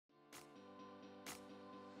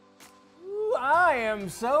am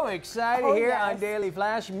so excited here on Daily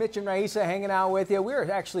Flash. Mitch and Riesa hanging out with you. We're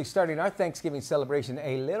actually starting our Thanksgiving celebration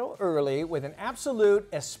a little early with an Absolut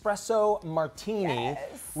Espresso Martini,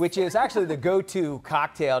 which is actually the go-to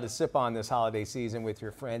cocktail to sip on this holiday season with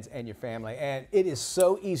your friends and your family. And it is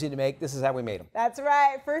so easy to make. This is how we made them. That's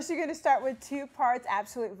right. First, you're going to start with 2 parts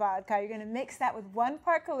Absolut vodka. You're going to mix that with 1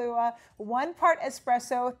 part Kahlua, 1 part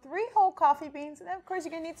espresso, 3 whole coffee beans, and then, of course,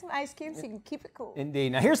 you're going to need some ice cubes so you can keep it cool.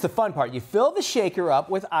 Indeed. Now, here's the fun part. You fill the shaker up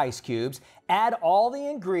with ice cubes, add all the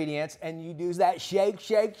ingredients, and you do that shake,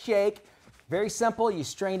 shake, shake. Very simple. You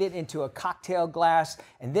strain it into a cocktail glass,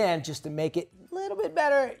 and then just to make it a little bit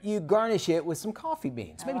better, you garnish it with some coffee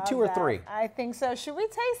beans, maybe 2 or 3. I think so. Should we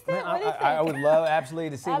taste it? What do you think? I would love absolutely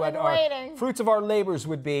to see what our fruits of our labors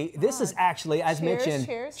would be. This is actually, as mentioned,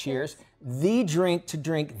 cheers, the drink to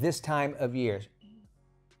drink this time of year.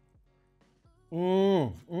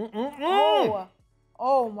 Oh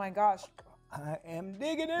my gosh. I am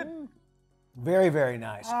digging it. Very, very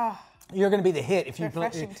nice. You're going to be the hit if you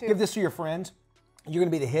give this to your friends. You're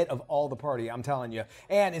going to be the hit of all the party, I'm telling you.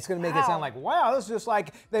 And it's going to make it sound like, wow, this is just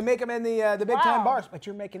like they make them in the big time bars, but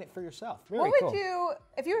you're making it for yourself. Really what cool. would you,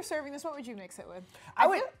 if you were serving this, what would you mix it with? I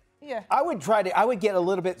would get a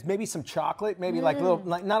little bit, maybe some chocolate, maybe like little,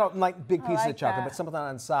 not like big pieces of chocolate, but something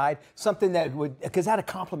on the side, something that would, because that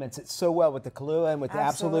complements it so well with the Kahlua and with the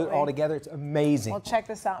Absolut all together. It's amazing. Well, check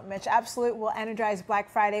this out, Mitch. Absolut will energize Black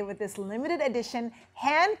Friday with this limited edition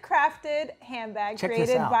handcrafted handbag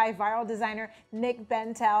created by viral designer Nick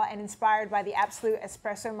Bentel and inspired by the Absolut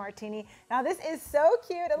Espresso Martini. Now, this is so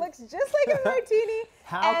cute. It looks just like a martini.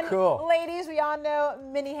 How cool. Ladies, we all know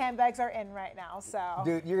mini handbags are in right now, so.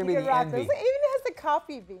 Dude, you're going to be the envy. It even has the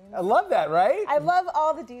coffee beans. I love that, right? I love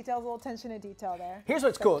all the details, a little attention to detail there. Here's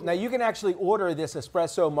what's cool. Now, you can actually order this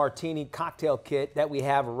Espresso Martini cocktail kit that we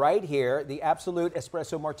have right here. The Absolut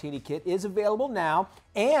Espresso Martini kit is available now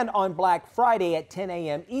and on Black Friday at 10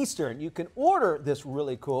 a.m. Eastern. You can order this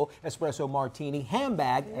really cool Espresso Martini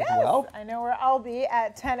handbag as well. I know where I'll be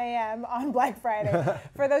at 10 a.m. on Black Friday.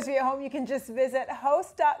 For those of you at home, you can just visit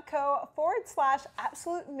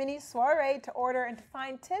host.co/Absolut Mini Soiree to order and to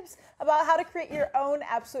find tips about how to create your own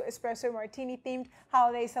Absolut Espresso Martini themed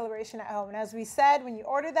holiday celebration at home. And as we said, when you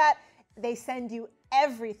order that, they send you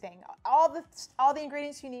everything, all the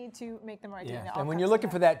ingredients you need to make the martini. Yeah. And when you're looking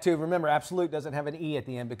for that too, remember Absolut doesn't have an E at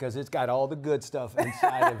the end because it's got all the good stuff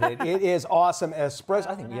inside of it. It is awesome. Espresso,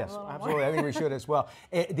 I think, yes, absolutely. I think we should as well.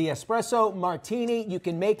 The Espresso Martini, you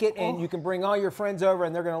can make it and you can bring all your friends over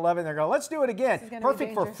and they're going to love it. And they're going to, let's do it again.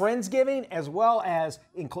 Perfect for Friendsgiving as well as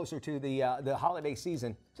in closer to the holiday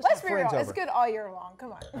season. Let's be real, it's good all year long.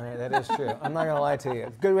 Come on. All right, that is true. I'm not going to lie to you.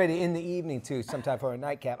 It's a good way to end the evening too, sometime for a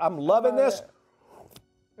nightcap. I'm loving this.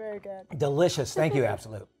 Very good. Delicious. Thank you,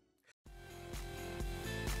 Absolut.